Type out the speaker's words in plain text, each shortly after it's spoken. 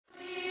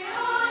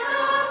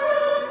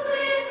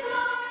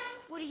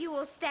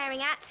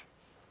that.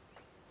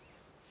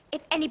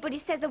 If anybody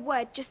says a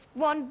word, just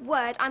one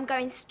word, I'm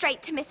going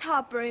straight to Miss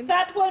Hardbroom.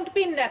 That won't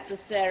be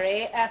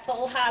necessary,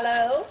 Ethel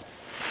Hallow.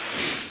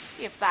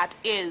 If that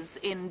is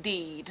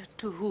indeed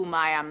to whom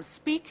I am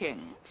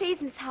speaking.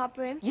 Please, Miss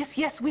Hardbroom. Yes,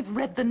 yes, we've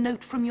read the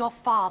note from your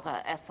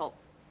father, Ethel.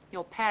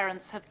 Your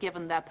parents have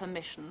given their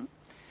permission.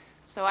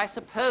 So I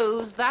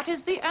suppose that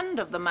is the end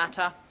of the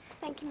matter.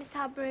 Thank you, Miss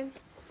Hardbroom.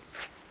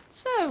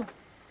 So,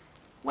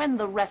 when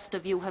the rest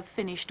of you have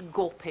finished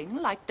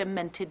gawping like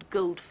demented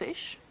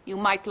goldfish, you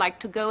might like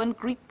to go and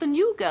greet the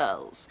new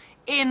girls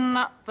in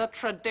the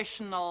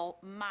traditional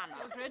manner.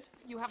 Mildred,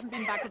 you haven't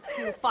been back at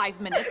school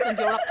 5 minutes and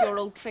you're up to your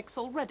old tricks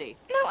already.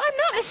 No, I'm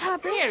not, Miss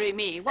Hardbroom. Dearie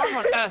me, what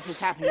on earth has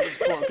happened to this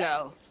poor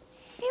girl?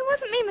 It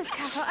wasn't me, Miss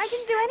Cackle. I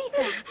didn't do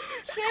anything.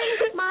 She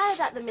only smiled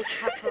at the Miss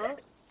Cackle.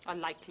 A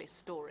likely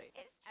story.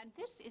 And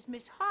this is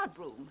Miss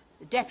Hardbroom,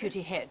 the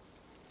deputy head.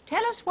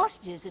 Tell us what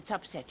it is that's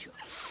upset you.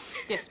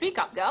 Yes, speak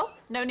up, girl.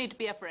 No need to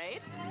be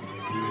afraid.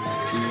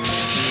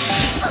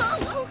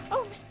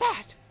 Oh, Miss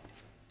Bat!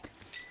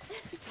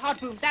 Miss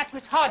Hardbroom, that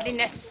was hardly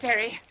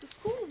necessary. The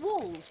school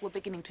walls were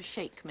beginning to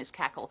shake, Miss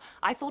Cackle.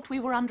 I thought we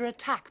were under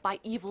attack by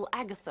evil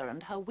Agatha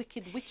and her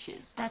wicked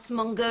witches. That's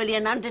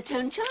Mongolian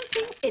undertone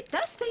chanting. It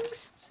does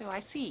things. So I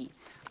see.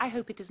 I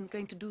hope it isn't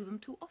going to do them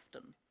too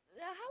often.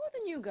 How are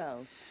the new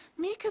girls?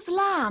 Meek as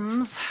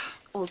lambs,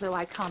 although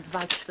I can't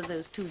vouch for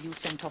those two you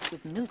sent off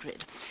with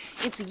Mildred.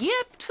 It's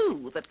year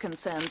 2 that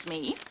concerns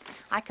me.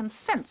 I can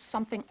sense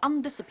something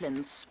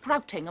undisciplined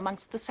sprouting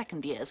amongst the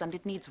second years, and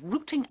it needs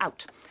rooting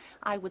out.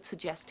 I would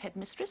suggest,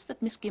 Headmistress,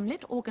 that Miss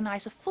Gimlet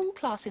organise a full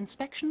class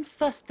inspection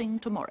first thing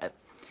tomorrow.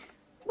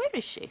 Where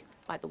is she,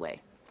 by the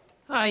way?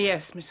 Ah,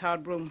 yes, Miss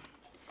Hardbroom.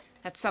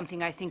 That's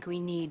something I think we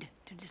need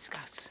to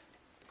discuss.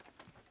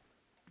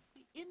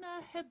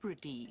 Inner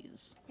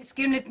Hebrides. Miss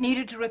Gimlet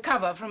needed to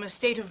recover from a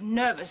state of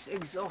nervous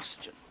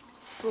exhaustion.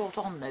 Brought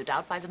on, no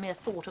doubt, by the mere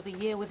thought of a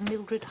year with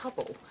Mildred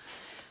Hubble.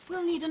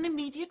 We'll need an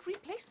immediate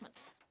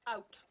replacement.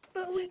 Out.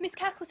 But Miss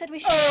Cackle said we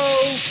should...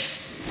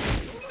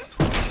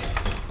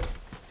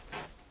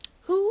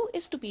 Who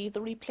is to be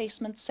the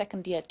replacement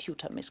second-year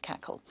tutor, Miss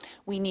Cackle?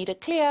 We need a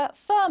clear,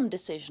 firm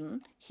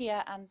decision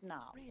here and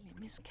now. Really,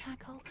 Miss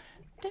Cackle,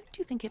 don't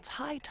you think it's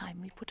high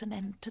time we put an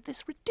end to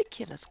this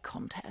ridiculous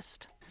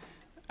contest?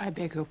 I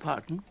beg your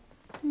pardon?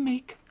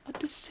 Make a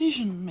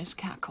decision, Miss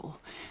Cackle,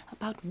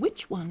 about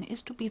which one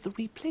is to be the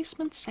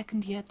replacement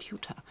second-year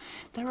tutor.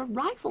 There are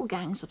rival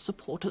gangs of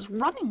supporters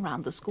running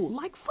round the school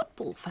like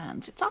football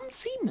fans. It's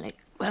unseemly.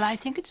 Well, I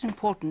think it's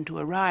important to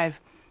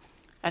arrive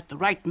at the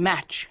right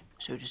match,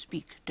 so to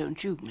speak,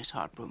 don't you, Miss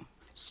Hardbroom?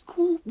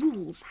 School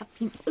rules have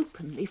been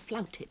openly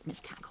flouted, Miss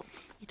Cackle.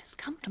 It has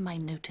come to my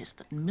notice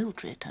that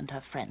Mildred and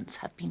her friends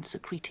have been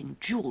secreting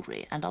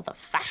jewellery and other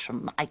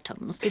fashion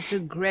items. It's a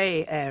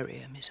grey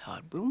area, Miss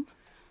Hardbroom.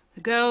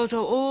 The girls are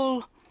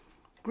all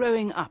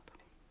growing up.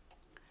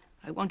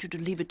 I want you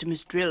to leave it to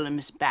Miss Drill and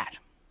Miss Bat.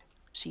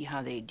 See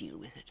how they deal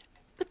with it.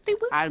 But they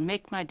will... I'll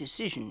make my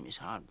decision, Miss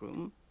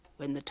Hardbroom,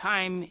 when the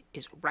time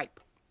is ripe.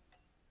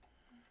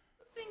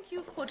 I think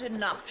you've put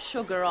enough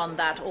sugar on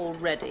that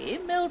already,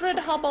 Mildred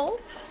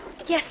Hubble.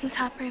 Yes, Miss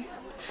Hardbroom.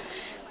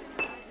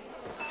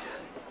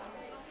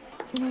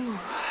 Ooh.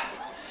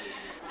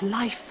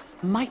 Life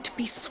might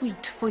be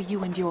sweet for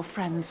you and your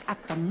friends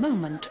at the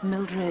moment,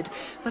 Mildred,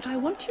 but I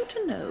want you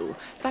to know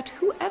that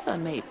whoever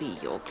may be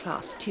your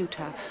class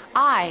tutor,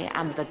 I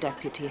am the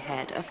deputy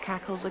head of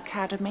Cackle's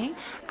Academy,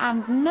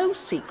 and no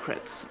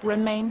secrets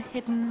remain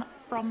hidden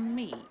from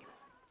me.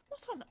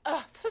 What on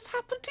earth has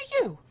happened to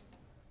you?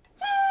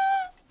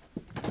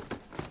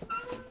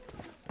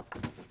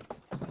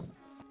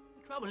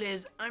 The trouble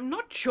is, I'm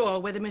not sure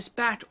whether Miss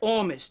Bat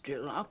or Miss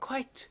Drill are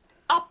quite...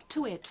 Up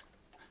to it.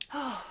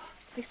 Oh,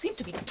 they seem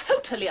to be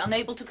totally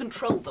unable to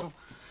control them.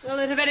 Well,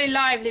 they're a very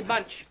lively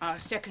bunch, our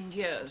second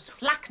years.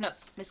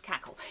 Slackness, Miss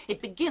Cackle.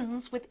 It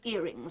begins with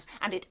earrings,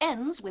 and it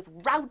ends with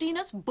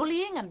rowdiness,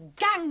 bullying, and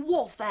gang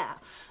warfare.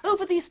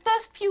 Over these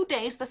first few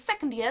days, the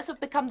second years have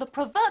become the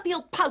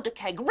proverbial powder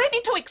keg,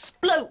 ready to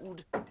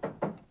explode.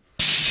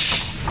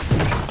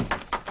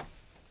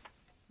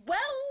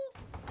 Well,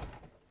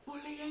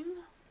 bullying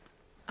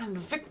and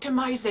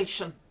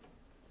victimization.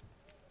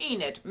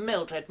 Enid,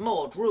 Mildred,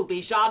 Maud,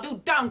 Ruby,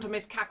 Jardou, down to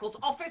Miss Cackle's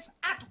office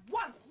at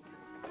once!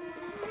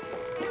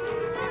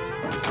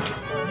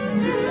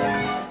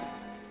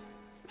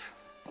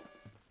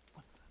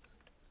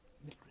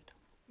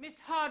 Miss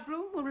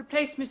Hardbroom will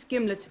replace Miss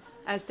Gimlet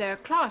as their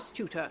class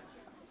tutor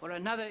for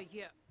another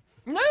year.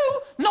 No,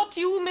 not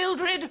you,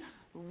 Mildred.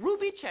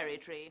 Ruby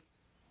Cherrytree.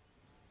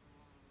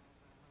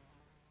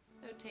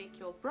 So take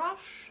your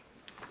brush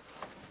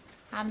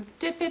and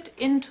dip it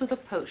into the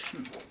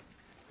potion.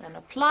 Then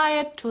apply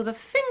it to the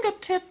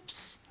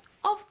fingertips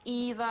of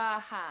either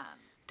hand.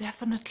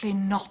 Definitely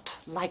not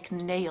like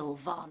nail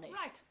varnish.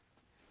 Right.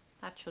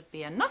 That should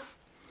be enough.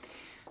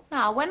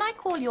 Now, when I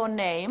call your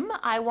name,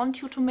 I want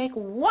you to make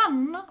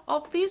one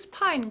of these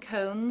pine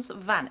cones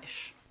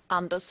vanish.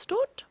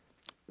 Understood?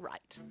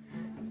 Right.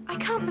 I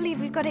can't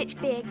believe we've got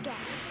HB again.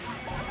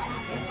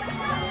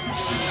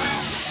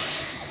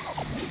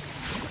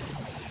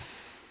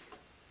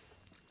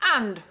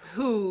 And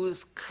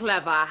whose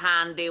clever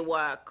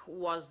handiwork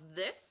was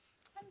this?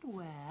 And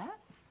where,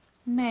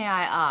 may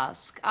I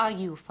ask, are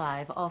you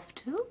five off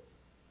to?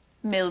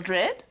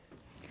 Mildred?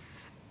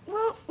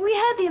 Well, we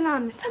heard the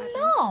alarm, Miss Hardbroom.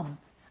 Alarm?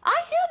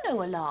 I hear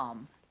no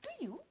alarm. Do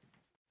you?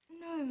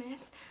 No,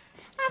 miss.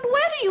 And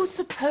where do you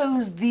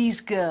suppose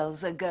these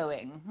girls are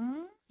going?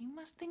 You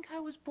must think I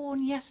was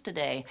born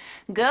yesterday.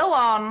 Go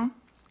on.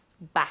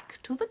 Back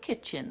to the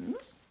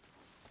kitchens.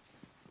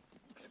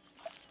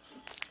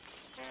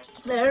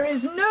 There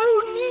is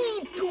no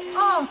need to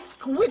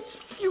ask which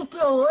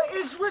pupil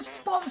is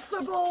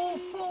responsible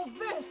for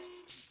this.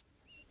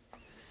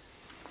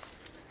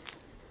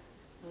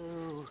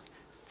 Oh,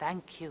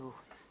 thank you,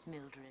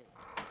 Mildred.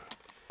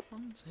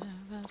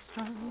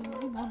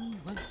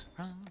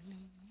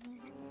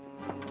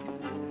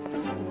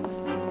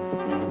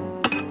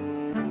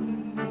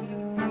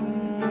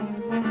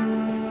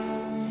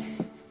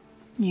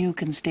 You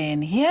can stay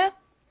in here,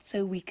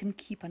 so we can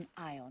keep an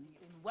eye on you.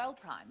 Well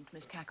primed,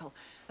 Miss Cackle.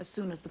 As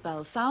soon as the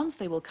bell sounds,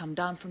 they will come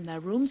down from their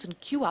rooms and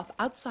queue up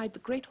outside the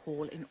Great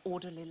Hall in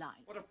orderly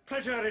line. What a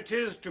pleasure it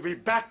is to be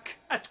back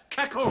at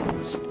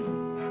Cackle's.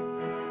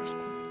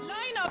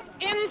 Line up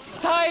in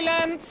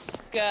silence,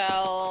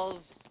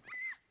 girls.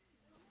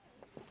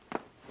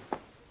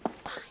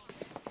 5,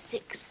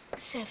 6,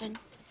 7,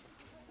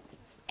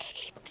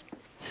 8.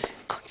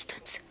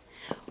 Constance,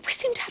 we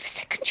seem to have a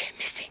second chair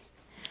missing.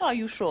 Are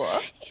you sure?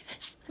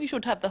 Yes. We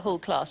should have the whole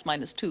class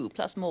minus 2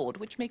 plus Maud,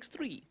 which makes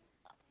 3.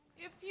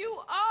 If you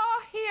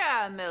are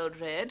here,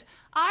 Mildred,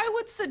 I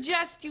would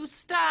suggest you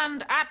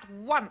stand at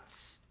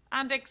once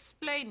and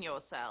explain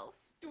yourself.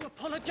 Do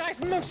apologise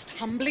most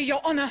humbly,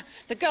 Your Honour.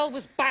 The girl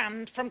was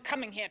banned from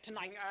coming here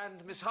tonight.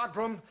 And Miss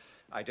Hardbroom,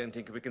 I don't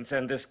think we can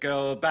send this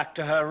girl back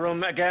to her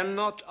room again,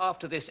 not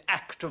after this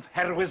act of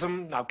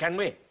heroism, now can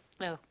we?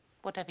 Oh,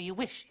 whatever you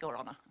wish, Your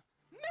Honour.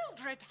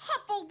 Mildred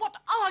Hubble, what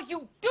are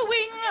you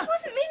doing? It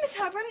wasn't me, Miss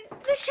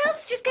Hardbroom. The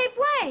shelves just gave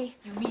way.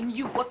 You mean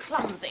you were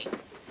clumsy?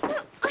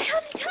 No, I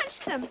hardly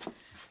touched them.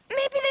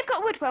 Maybe they've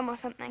got woodworm or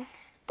something.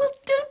 Well,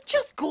 don't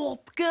just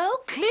gawp,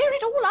 girl. Clear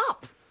it all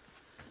up.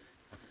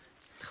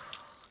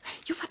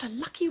 You've had a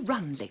lucky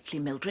run lately,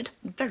 Mildred.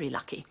 Very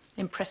lucky.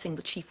 Impressing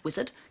the chief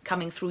wizard,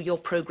 coming through your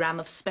programme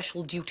of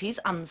special duties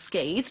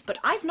unscathed, but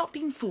I've not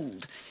been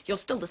fooled. You're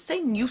still the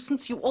same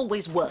nuisance you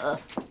always were.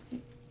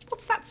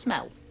 What's that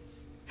smell?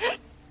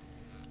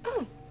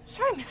 Oh,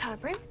 sorry, Miss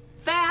Hardbroom.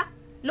 There.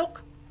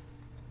 Look.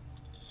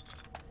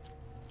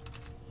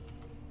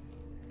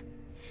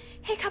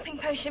 Hiccuping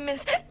potion,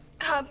 Miss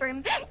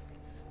Hardbroom.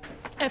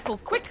 Ethel,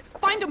 quick,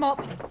 find a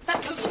mop.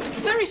 That potion is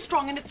very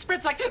strong and it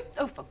spreads like...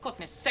 Oh, for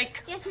goodness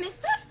sake. Yes,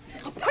 miss.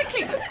 Oh,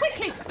 quickly,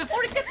 quickly,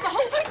 before it gets the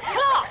whole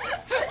class.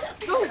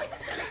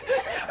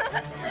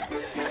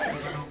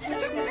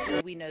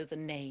 Do we know the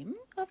name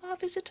of our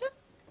visitor?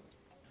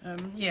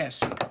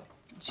 Yes.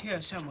 It's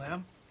here somewhere.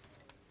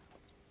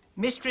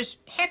 Mistress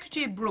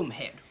Hecate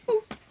Broomhead.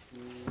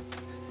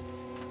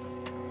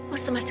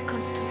 What's the matter,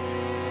 Constance?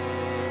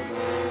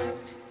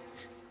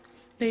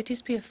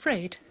 Ladies, be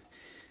afraid.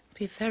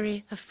 Be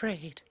very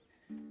afraid.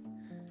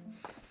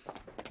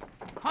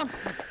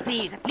 Constance,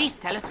 please, at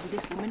least tell us who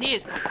this woman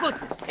is, for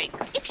goodness sake.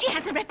 If she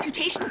has a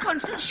reputation,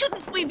 Constance,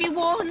 shouldn't we be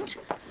warned?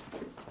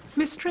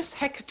 Mistress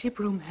Hecate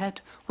Broomhead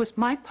was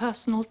my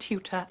personal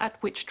tutor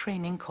at Witch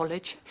Training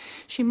College.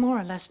 She more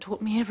or less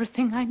taught me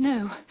everything I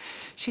know.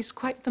 She's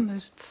quite the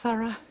most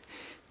thorough,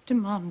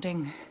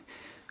 demanding,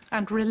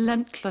 and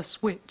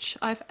relentless witch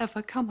I've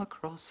ever come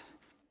across.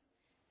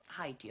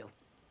 Hide you.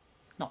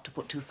 Not to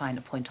put too fine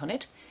a point on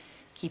it.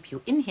 Keep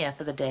you in here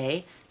for the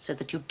day so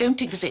that you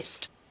don't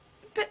exist.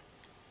 But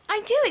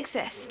I do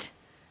exist.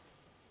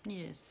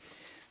 Yes.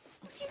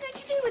 What are you going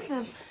to do with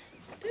them?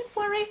 Don't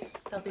worry.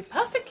 They'll be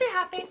perfectly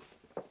happy.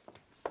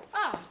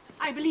 Ah,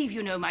 I believe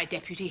you know my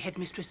deputy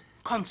headmistress,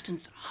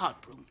 Constance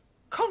Hardbroom.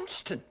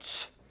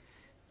 Constance!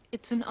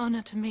 It's an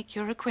honour to make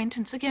your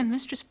acquaintance again,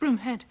 Mistress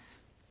Broomhead.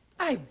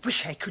 I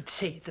wish I could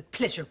say the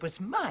pleasure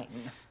was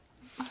mine.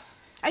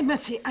 I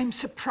must say I'm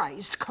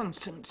surprised,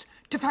 Constance,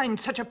 to find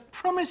such a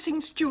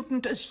promising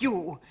student as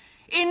you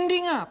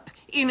ending up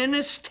in an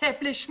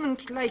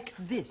establishment like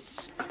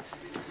this.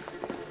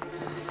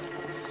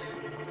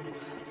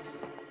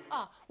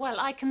 Ah, well,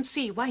 I can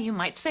see why you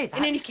might say that.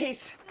 In any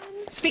case,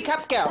 speak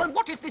up, girl. Well,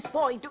 what is this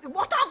boy doing?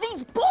 What are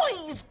these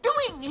boys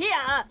doing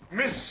here?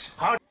 Miss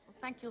Hardbroom.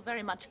 Thank you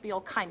very much for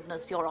your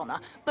kindness, Your Honour,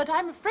 but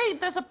I'm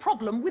afraid there's a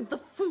problem with the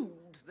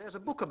food. There's a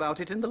book about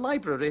it in the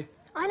library.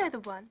 I know the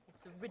one.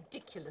 It's a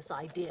ridiculous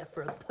idea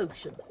for a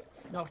potion.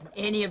 Not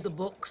in any of the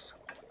books.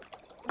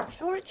 I'm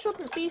sure it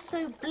shouldn't be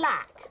so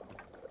black.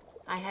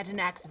 I had an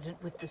accident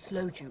with the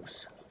slow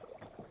juice.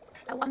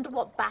 I wonder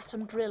what Bat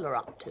and Drill are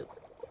up to.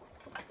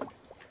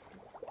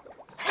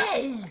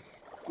 Hey!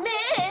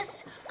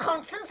 Miss!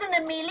 Constance and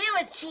Amelia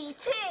are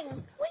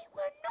cheating. We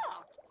were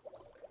not.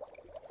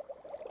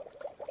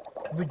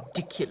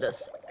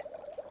 Ridiculous.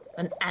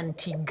 An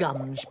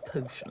anti-gunge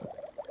potion.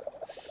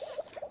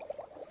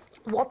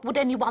 What would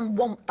anyone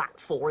want that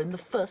for in the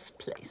first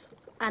place?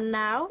 And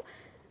now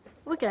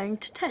we're going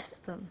to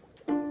test them.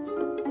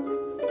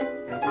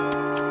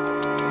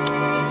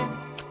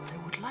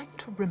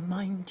 to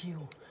remind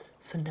you,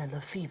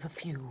 Vanilla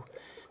Feverfew,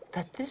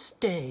 that this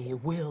day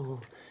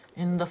will,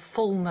 in the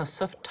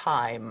fullness of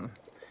time,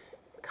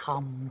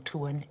 come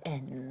to an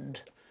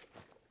end.